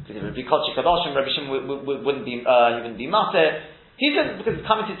 Because it would be Kodesh Kadoshim, Rabbi Shimon wouldn't be, he wouldn't be Maser. He says because it's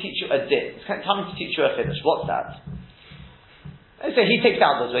coming to teach you a din. It's coming to teach you a chiddush. What's that? So he takes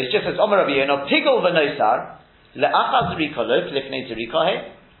out those words. He just says, Omer Rabbi Yonah, Pigel v'nosar, le'achaz zrika lo, klifnei zrika he.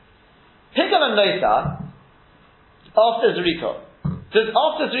 Pigel and nosar, after zrika. Does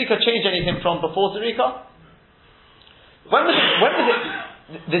after zrika change anything from before zrika? When was it?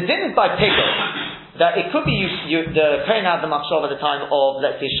 The din is by Pigel, that it could be the Kohen had the machshava at the time of,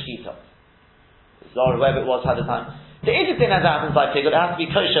 let's say, Shkita. Or whatever it was at the time. There is a din as happens by Pigel, it has to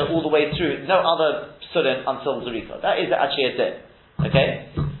be kosher all the way through, no other surin until Zerika. That is actually a din.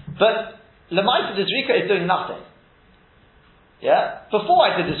 Okay? But Lamaita, the Zerika is doing nothing. Yeah? Before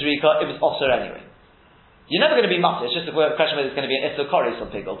I did the Zerika, it was Osir anyway. You're never going to be mutter, it's just a question whether it's going to be an Issa Kori or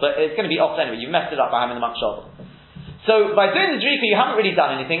Pigel, but it's going to be Osir anyway. You messed it up by having the machshava. So by doing the Zerika, you haven't really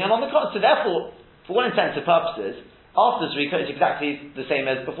done anything, and on the so therefore, for all intents and purposes, after the Zerika is exactly the same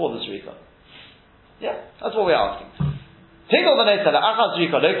as before the Zerika. Yeah, that's what we're asking. Pigel v'nosar achaz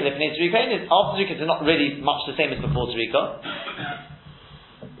Zerika lo klifnei Zerika is after Zerika is not really much the same as before Zerika.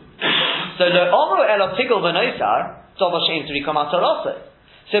 So the omru elo Pigel v'nosar tzova shein Zerika matar also.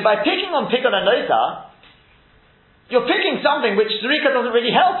 So by picking on Pigel and nosar, you're picking something which Zerika doesn't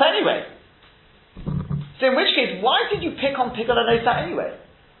really help anyway. So in which case, why did you pick on Pigel and nosar anyway?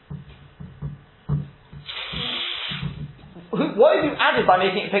 What have you added by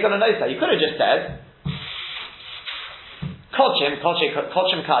making it Pigel and nosar? You could have just said Kochim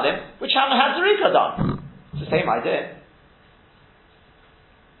Kalim, which haven't had Zerika done. It's the same idea.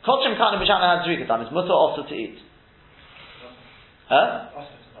 Kochim Kalim, which haven't had Zerika done, is mutter also to eat. Huh?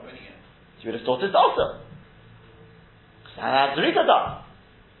 You would have thought it's also. Because it had Zerika done.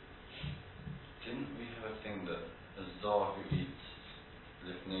 Didn't we have a thing that a Zor who eats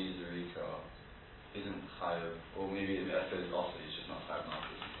Lifnei Zerika isn't chayav, or maybe I suppose also it's just not chayav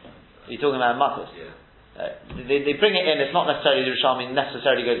market. Are you talking about Makkos? Yeah. They bring it in. It's not necessarily the Rishonim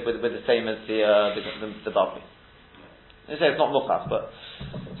necessarily goes with the same as the Bavli. They say it's not mukhaf, but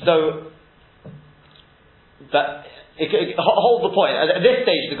so. But hold the point. At this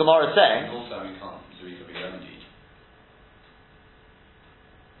stage, the Gemara is saying. Also, we can't Zerika be remedied.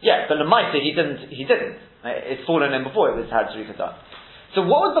 Yeah, but the Maisa he didn't. It's fallen in before it was had Zerika done. So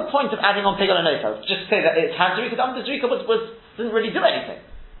what was the point of adding on Pigel and nosar? Just say that it's had Zerika done. The Zerika didn't really do anything.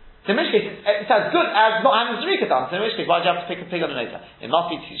 So in which case, it's as good as not having Zerika done. So in which case, why do you have to pick a Pigel and nosar? It must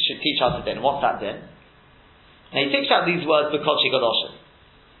be should teach us a din. What's that din? Now he takes out these words B'Kodesh Kadoshim.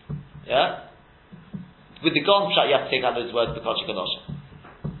 Yeah? With the Gon Pshat, you have to take out those words B'Kodesh Kadoshim.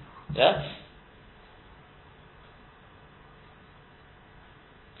 Yeah?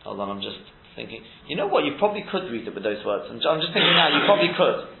 Hold on, I'm just thinking. You know what? You probably could read it with those words. I'm just thinking now, you probably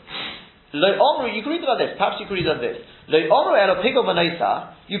could. Lo Omru, you can read it like this. Perhaps you can read it like this. Lo Omru Elo Pigol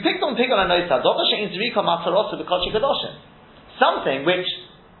V'Noisa. You picked on Pigol and Noisa. Dota She'in Zerika Matarosu B'Kodesh Kadoshim. Something which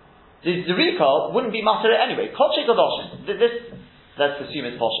the Zerika wouldn't be Matar anyway. Kodesh Kadoshim. This, let's assume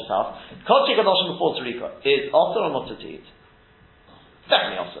it's Poshet half. Kodesh Kadoshim before Zerika is Osir or Mutter to eat?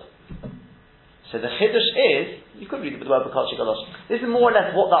 Definitely Osir. So the Chiddush is, you could read it with the word B'Kodesh Kadoshim. This is more or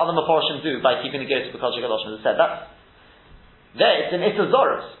less what the other Mephoroshim do by keeping the Geras to B'Kodesh Kadoshim. As I said, there it's an Issa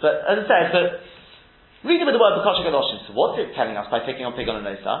Zorus. But as I said, read it with the word B'Kodesh Kadoshim. So what's it telling us by taking on Pigon and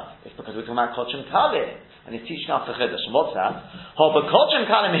Nosa? It's because we're talking about Kodesh Kalim. And he's teaching us the Chiddush. And what's that? Kodesh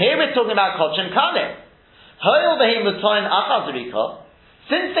Kalim, here we're talking about Kodesh Kalim. Hoyel V'him L'toin Achaz Zerika.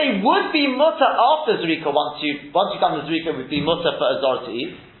 Since they would be mutter after Zerika, once you've done the Zerika, would be mutter for a Zor to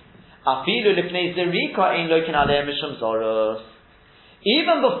eat. Afilu lifnei Zerika ein lokin alei mishum Zoros.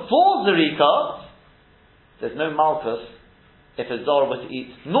 Even before Zerika, there's no Malchus if a Zor were to eat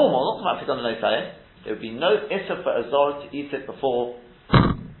normal, not Pigon and Nosai, there would be no Issa for a Zor to eat it before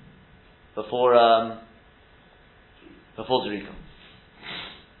Zerika.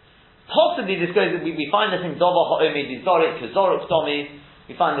 Possibly this goes, we find this in Dova Ha'omi Dizorik, Kazoruk Domi,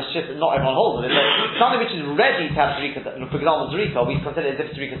 we find this shit that not everyone holds of it, but something which is ready to have Zerika, for example Zerika, we consider it as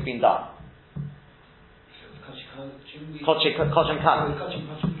if Zerika's been done. Kochem Kalim.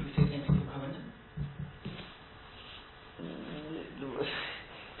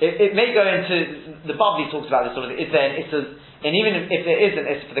 It may go into, the Babli talks about this sort of, is there an Issa, and even if there is an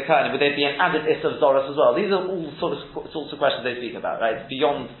Issa for the Kohen, would there be an added Issa of Zoros as well? These are all sorts of questions they speak about, right? It's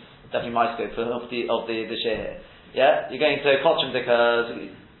beyond definitely my scope of the share here. Yeah? You're going to Kochem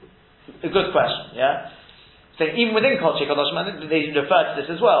a good question, yeah? So even within Kodesh Kadoshim, they refer to this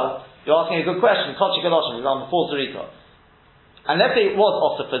as well. You're asking a good question, Kodesh Kadoshim, for example, before Zerika. And let's say it was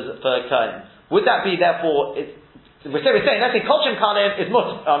also for Kohen. Would that be therefore, we're saying, let's say Kodesh Kalim is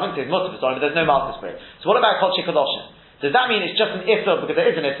mutter, I wouldn't say it's mutter, sorry, but there's no Malchus for it. So what about Kodesh Kadoshim? Does that mean it's just an Issa because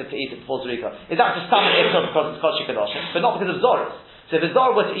there is an Issa to eat it before Zerika? Is that just some Issa because it's Kodesh Kadoshim, but not because of Zoros? So if a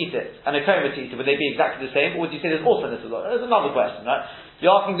Zor were to eat it, and a Kohen were to eat it, would they be exactly the same, or would you say there's also an Issa? There's another question, right?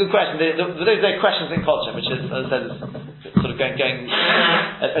 You're asking good questions. Those are questions in Kodesh, which is, as I said, sort of going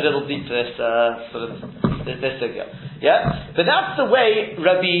a little deep to this this figure. Yeah? But that's the way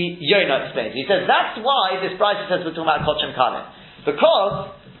Rabbi Yonah explains. He says that's why this Brisa says we're talking about Kodesh Kalim.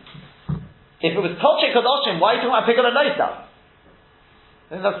 Because if it was Kodesh Kadoshim, why are you talking about Pigol and Nosa?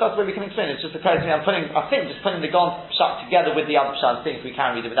 That's the way we can explain it. It's just occurs to me, I think just putting the Gon Pshat together with the other Pshat, I think we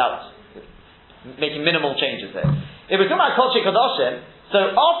can read it without making minimal changes there. If we're talking about Kodesh Kadoshim,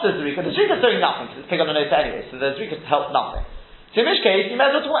 so after the Zerika's doing nothing, because it's Pigol and Nosa anyway, so the Zerika's help nothing. So in which case, you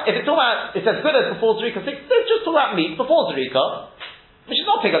may as well talk about, if it's talking about, it's as good as before Zerika, let's just talk about meat before Zerika, which is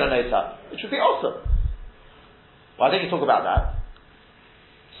not Pigol and Nosa, which would be awesome. Why don't you talk about that?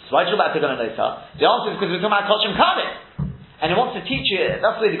 So why do you talk about Pigol and Nosa? The answer is because we're talking about Kodesh Kalim. And it wants to teach you,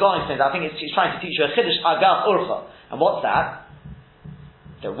 that's the way the Gaon explains, I think it's trying to teach you a Chiddush Agav Urcha. And what's that?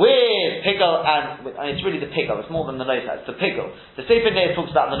 That with Pigol and it's really the Pigol, it's more than the Nosa, it's the Pigol. The Sefer Neir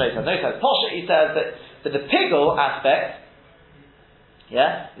talks about the Nosa. Nosa is Poshet, he says that the Pigol aspect,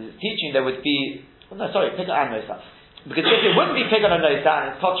 yeah, is teaching there would be, Pigol and Nosa. Because if it wouldn't be Pigol and Nosa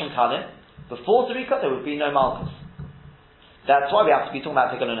and it's Kodesh Kalim, before Zerika there would be no Malchus. That's why we have to be talking about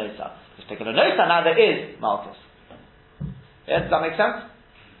Pigol and Nosa. Because Pigol and Nosa now there is Malchus. Yeah, does that make sense?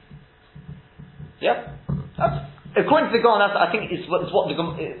 Yeah? According to the Gaon, I think it's what the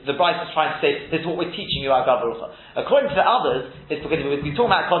Bryce is trying to say, this is what we're teaching you our Gabarucha. According to the others, it's because if we would be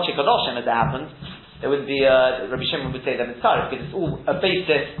talking about Kodesh Kadoshim as it happens, there would be, Rabbi Shimon would say that it's Tarif, because it's all a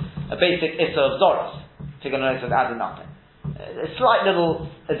basic Issa of Zoros. Pigol and Nosa added nothing. A slight little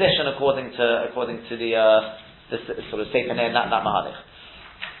addition according to the sort of Sefer Neir, that Mahalich.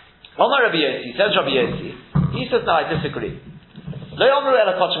 Omar Rabbi Yossi, says Rabbi Yossi, he says, no, I disagree. Lo Yomru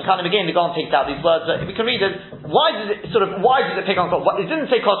Ela Kodesh Kalim, again the Gaon takes out these words, but we can read it, why does it pick on Kodesh? It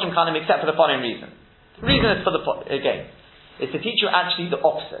didn't say Kodesh Kalim except for the following reason. The reason is is to teach you actually the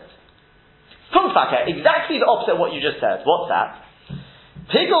opposite. Exactly the opposite of what you just said. What's that?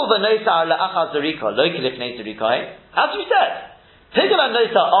 Pigol v'nosa la'achaz Zerika, lo kilifnei Zerika. As you said, Pigol and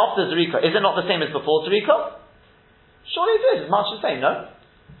nosa after Zerika, is it not the same as before Zerika? Surely it is, it's much the same, no?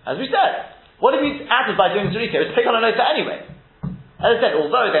 As we said, what have you added by doing Zerika? It's Pigol and Nosa anyway. As I said,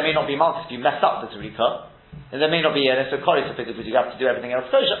 although there may not be Malchus if you mess up the Zerika, and there may not be an Esokori because you have to do everything else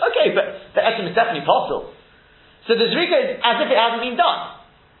kosher. Okay, but the Etim is definitely possible. So the Zrika is as if it hasn't been done.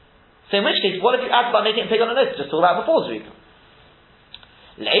 So in which case, what if you add by making it pig on a nosa? Just talk about before Zrika.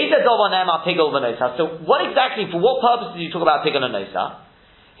 So what exactly, for what purpose do you talk about pig on a nosa?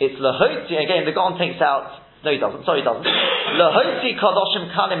 It's lahoti, again the Gaon takes out, no he doesn't, sorry he doesn't. Lahoti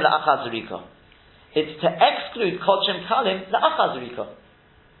kadoshim kalim la'achaz Zrika. It's to exclude kodoshim kalim la'achaz Zrika.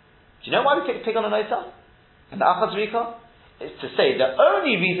 Do you know why we pick pig on a nosa? And la'achaz Zrika? It's to say the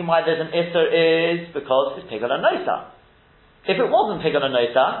only reason why there's an isser is because it's pig on a nosa. If it wasn't pig on a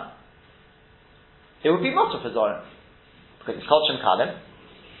nosa, it would be mutter for Zorim. Because it's kodoshim kalim.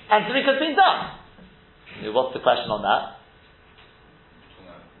 And Zrika's been done. What's the question on that?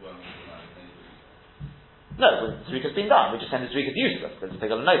 No, Zrika's been done. We're just saying the Zrika's useless because it's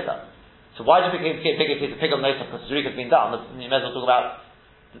pig on a nosa. So why do you pick a piece of pig on a nosa because Zrika's been done? You may as well talk about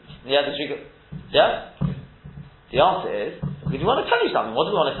the Zrika. Yeah? The answer is because we want to tell you something.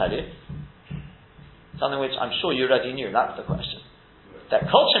 What do we want to tell you? Something which I'm sure you already knew. That's the question. That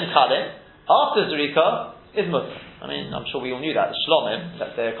kodoshim kalim after Zrika is mutter. I mean, I'm sure we all knew that. The Shlomim,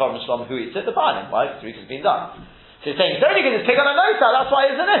 let's say a Korban Shlom, who eats it? The Baalim. Why? Because Zrika's been done. So he's saying, it's only because it's pig on a nosa, that's why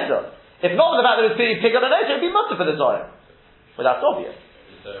it's an issur. If not for the fact that it's pig on a nosa, it would be mutter for the Zorim. Well, that's obvious.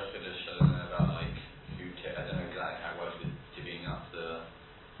 Is there a chiddush, I don't know about like, I don't know exactly how it works with divvying up the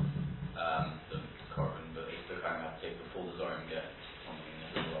Korban, but it's the kind of take before the Zorim get something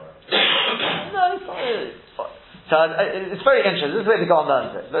in the Zorim. No, it's fine. So it's very interesting. This is where the Gaon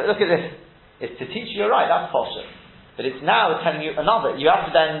learns it. Look at this. It's to teach you, you're right, that's poshut. But it's now telling you another. You have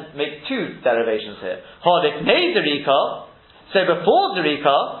to then make two derivations here. Hodifnei Zerika, so before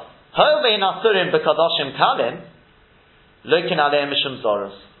Zerika, Hovein Asurim B'Kadoshim Kalim, Lokin Aleim Mishum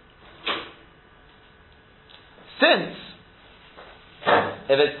Zoros. Since,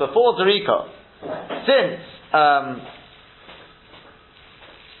 if it's before Zerika, since,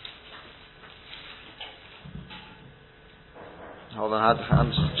 hold on,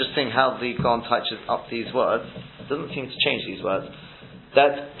 I'm just thinking how the Gaon touches up these words. It doesn't seem to change these words.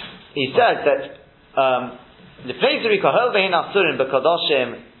 That he says that Lifnei Zerika Hovein Asurim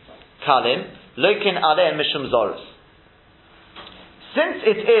B'Kadoshim Kalim Lokin Aleim Mishum Zoros. Since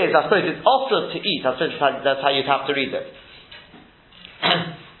it is, I suppose it's also to eat. I suppose that's how you'd have to read it.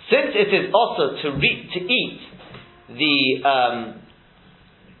 Since it is also to eat the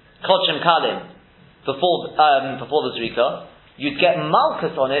Kodoshim Kalim before the Zerika, you'd get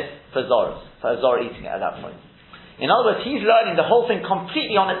malchus on it for Zoros, for a Zor eating it at that point. In other words, he's learning the whole thing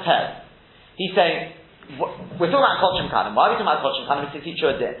completely on its head. He's saying, we're talking about Kodoshim Kalim. Why are we talking about Kodoshim Kalim? It's to teach you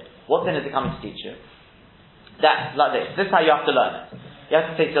a din. What din is it coming to teach you? That's like this. This is how you have to learn it. You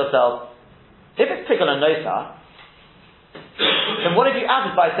have to say to yourself, if it's pig on a nosa, then what have you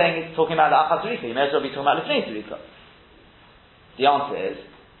added by saying it's talking about the Achaz Zerika? You may as well be talking about the Lifnei Zerika. The answer is,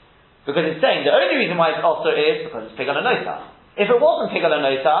 because it's saying the only reason why it's also is because it's pig on a nosa. If it wasn't pig on a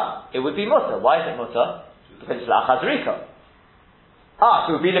nosa, it would be mutter. Why is it mutter? Because it's Achaz Zerika.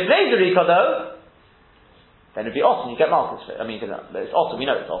 So it would be Lifnei Zerika though, then it would be awesome, you get malchus for it. I mean, it's awesome, we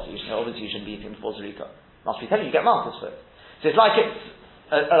know it's awesome. Obviously you shouldn't be eating before Zerika. Must be telling you, get malchus for it. So it's like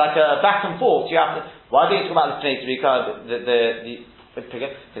like a back and forth. You have to, why do you talk about Lifnei Zerika,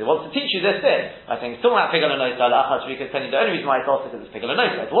 because it wants to teach you this thing. I think it's talking about pig on a nosa, the Achaz Zerika is telling you the only reason why it's also because it's pig on a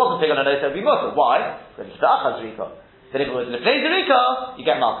nosa. If it wasn't pig on a nosa, it would be mutter. Why? Because it's the Achaz Zerika. Then if it was Lifnei Zerika, you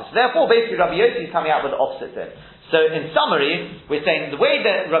get malchus. Therefore, basically Rabbi Yossi is coming out with the opposite thing. So in summary, we're saying the way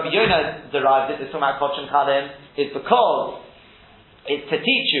that Rabbi Yonah derived it, is talking about Kodoshim Kalim, is because it's to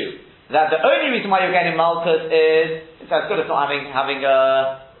teach you that the only reason why you're getting malchus is it's as good as not having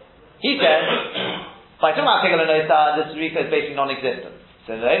he said, by talking about pig on a nosa, the Zerika is basically non-existent.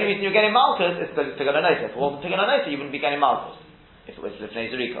 So the only reason you're getting malchus is because it's pig on a nosa. If it wasn't pig on a nosa, you wouldn't be getting malchus. If it was Lifnei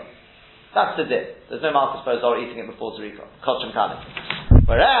Zerika. That's the dip. There's no malchus for a Zor eating it before Zerika. Kodoshim Kalim.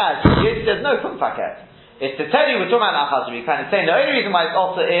 Whereas, there's no kumpaket. It's to tell you we're talking about Achaz Zerika, and it's saying the only reason why it's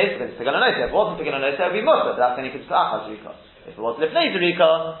also is because it's pig on a nosa. If it wasn't pig on a nosa, it would be mutter, but that's only because it's Achaz Zerika. If it was Lifnei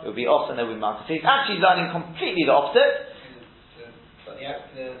Zerika, it would be awesome, there would be malchus. So he's actually learning completely the opposite.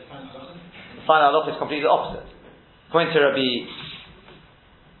 The final halacha is completely the opposite. According to Rabbi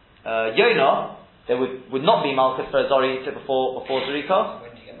Yonah, there would not be malchus for a Zor eating it before Zerika.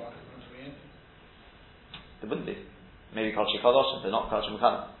 When do you get malchus from Zerika? There wouldn't be. Maybe Kodesh Kadoshim, but not Kodesh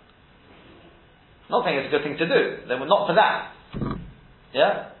Mekanim. Not saying it's a good thing to do. They were not for that.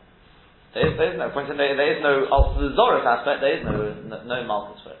 Yeah? There is no point in there is no, also the Zorus aspect, there is no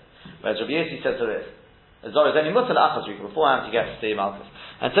malchus for it. Whereas Rabbi Yossi says there is. Zara is only mutter la'achas rika, beforehand to get to the Malchus.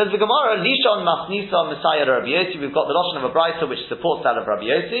 And says the Gemara, Lishon Masnisa Messiah Rabbi Yossi, we've got the Lashon of a Brisa which supports that of Rabbi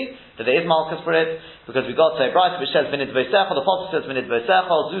Yossi, that there is Malchus for it, because we've got a Brisa which says Vinid Vosechel, the Apostle says Vinid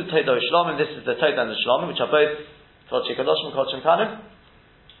Vosechel, Zu Todo Shlomim, this is the Toda and the Shlomim, which are both Kodshei Kadoshim, Kodshim Kadim.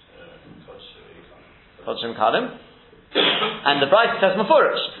 Kodshim Kadim. And the Brisa says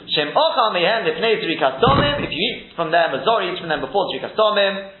Mefurish, Shem Ochal Mehem Lifnei Zrikas Domim, if you eat from them, a Zori eats from them before Zrikas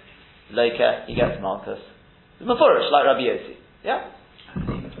Domim, Leika, he gets Malchus. It's Mefurish, like Rabbi Yossi. Yeah?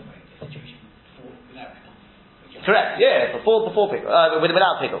 Correct, yeah, before pickle,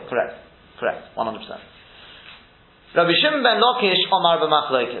 without pickle, correct, 100%. Rabbi Shimon ben Lakish Omar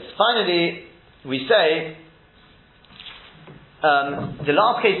b'Machlokes. Finally, we say, the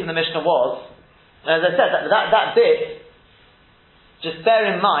last case in the Mishnah was, as I said, that bit, just bear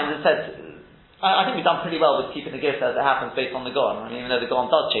in mind, as I said, I think we've done pretty well with keeping the gift as it happens based on the Gon. I mean, even though the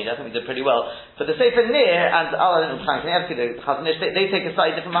Gon does change, I think we did pretty well. But the Sefer Nir and the Chazon Ish, they take a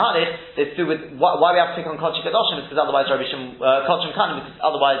slightly different mahalech. It's to do with why we have to pick on Kodshei Kadoshim, is because otherwise Kodshim Kanim, because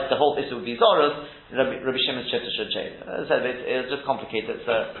otherwise the whole issue would be Zoros. Rabbi Shimon's Shitta should change. As I said, it's just complicated,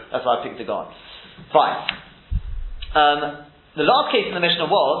 so that's why I picked the Gon. Fine. The last case in the Mishnah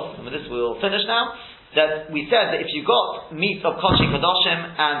was, and with this we'll finish now, that we said that if you got meat of Kodshei Kadoshim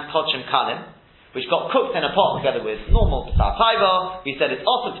and Kodshim Kanim, which got cooked in a pot together with normal Pesach Chayva, we said it's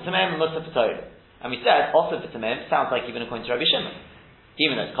also for Tamim and Mutter for Torah. And we said also for Tamim sounds like even according to Rabbi Shimon.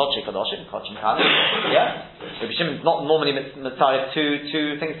 Even though it's Kodshei Kadoshim, Kodshim Kanim, yeah? Rabbi Shimon's not normally mitzvah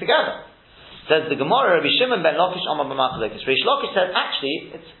two things together. Says the Gemara, Rabbi Shimon ben Lakish Omar b'Machlokes. Reish Lakish says,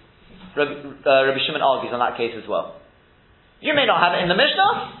 actually, it's Rabbi Shimon argues on that case as well. You may not have it in the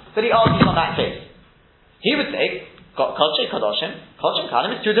Mishnah, but he argues on that case. He would say, Kodshei Kadoshim, Kodshim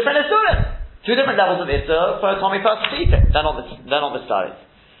Kanim is two different Isurim. Two different levels of Issa for a Tommy person to eat it. They're not the stars.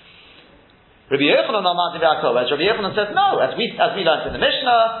 Rabbi Yochanan says no, as we learned in the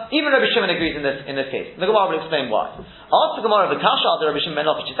Mishnah, even Rabbi Shimon agrees in this case. The Gemara will explain why. Ask the Gemara of the Kasha of the Rabbi Shimon ben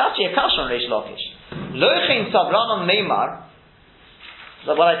Lakish. It's actually a Kasha on Reish Lakish. Loichin Sabranon Meimar.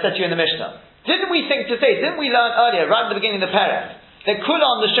 That's what I said to you in the Mishnah. Didn't we learn earlier, right at the beginning of the parent, that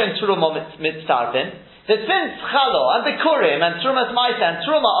Kulan L'Shen Turuma Mitzarpin, that since Chalo and Bikurim and Trumas Maisa and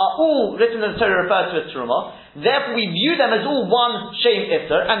Truma are all written in the Torah referred to as Truma, therefore we view them as all one Shem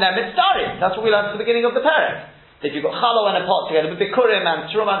Isser and they're Mitzari. That's what we learned at the beginning of the parent. If you've got Chalo and a pot together with Bikurim and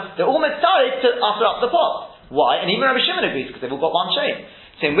Truma, they're all Mitzari to utter up the pot. Why? And even Rabbi Shimon agrees because they've all got one Shem.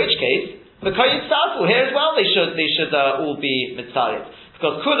 So in which case, the Koyin Tzarfu here as well, they should all be Mitzari.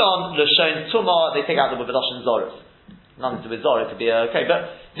 Because Kulon, L'Shon, Tuma, they take out the word Lashon Zoros. Nothing to do with Zorah, it could be okay.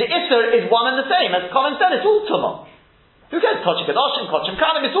 But the Isser is one and the same. As Colin said, it's all Tumah. Who cares? Kodshei Kadoshim, Kodshim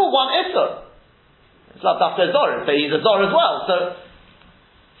Kanim, it's all one Isser. It's like after Zorah, so he's a Zorah as well.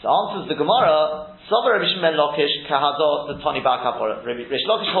 So answers the Gemara, Sover Rabbi Shimon ben Lakish, Kahazor, the Tani Bar Kapora. Reish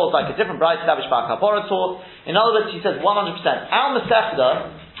Lakish holds like a different bright which Bar Kapora taught. In other words, he says 100%. Al Masechta,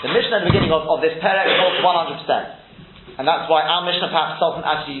 the Mishnah at the beginning of this Perek holds 100%. And that's why our Mishnah perhaps doesn't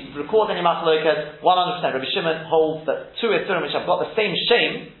actually record any Machlokas 100%. Rabbi Shimon holds that two Isurim which have got the same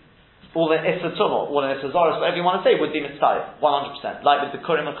shame, all in Issa Tumah, all in Issa Zoros, whatever you want to say, would be Mitzvah 100%, like with the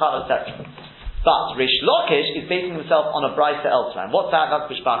Kurim and Kala, etc. But Reish Lakish is basing himself on a Brisa elsewhere. And what's that? That's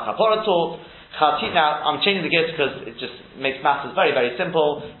which Bar Kapora taught. Now, I'm changing the Girsa because it just makes matters very, very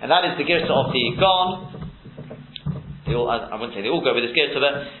simple, and that is the Girsa of the Gon. I wouldn't say they all go with this Girsa,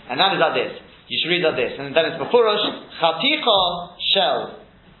 but, and that is like this. You should read like this, and then it's Befurush, Chaticha Shel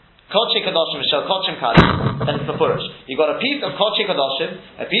Kodshei Kadoshim Shel Kodshim Kadim. Then it's Befurush. You've got a piece of Kodshei Kadoshim,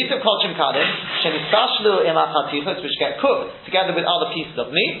 a piece of Kodshim Kadim, Shenistashlu Ima Chatichas, which get cooked together with other pieces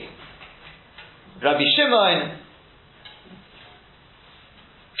of meat. Rabbi Shimon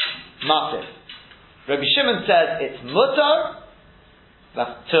Matir. Rabbi Shimon says it's mutar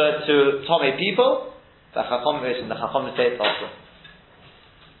to Tomei people. The Chacham say it's also.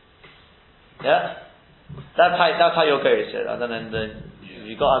 Yeah, that's how your go is here. I don't know.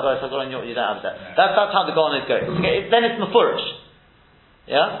 You got on your, you don't have that. That's how the Gon is going. Okay, then it's Mefurish.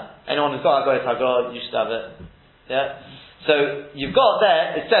 Yeah, anyone who's got Agoras Hagor, you should have it. Yeah. So you've got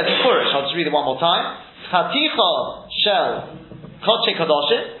there. It says Mefurish. I'll just read it one more time. Chaticha Shel Kodshei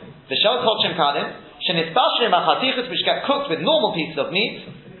Kadoshim v'Shel Kodshim Kadim Shenitzbashrim HaChatichas, which get cooked with normal pieces of meat.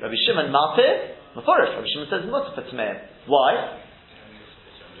 Rabbi Shimon Matir Mefurish. Rabbi Shimon says Mutar for Tmeim. Why?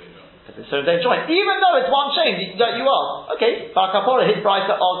 So they join, even though it's one chain that you are. Okay, Bar Kapora, his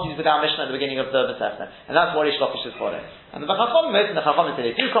Brisa argues with our Mishnah at the beginning of the Masechta, and that's what Reish Lakish is following. And the Chacham, most of the Chacham say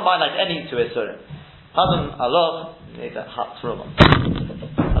they do combine like any two Isurim. Hadam Allah, Have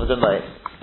a good night.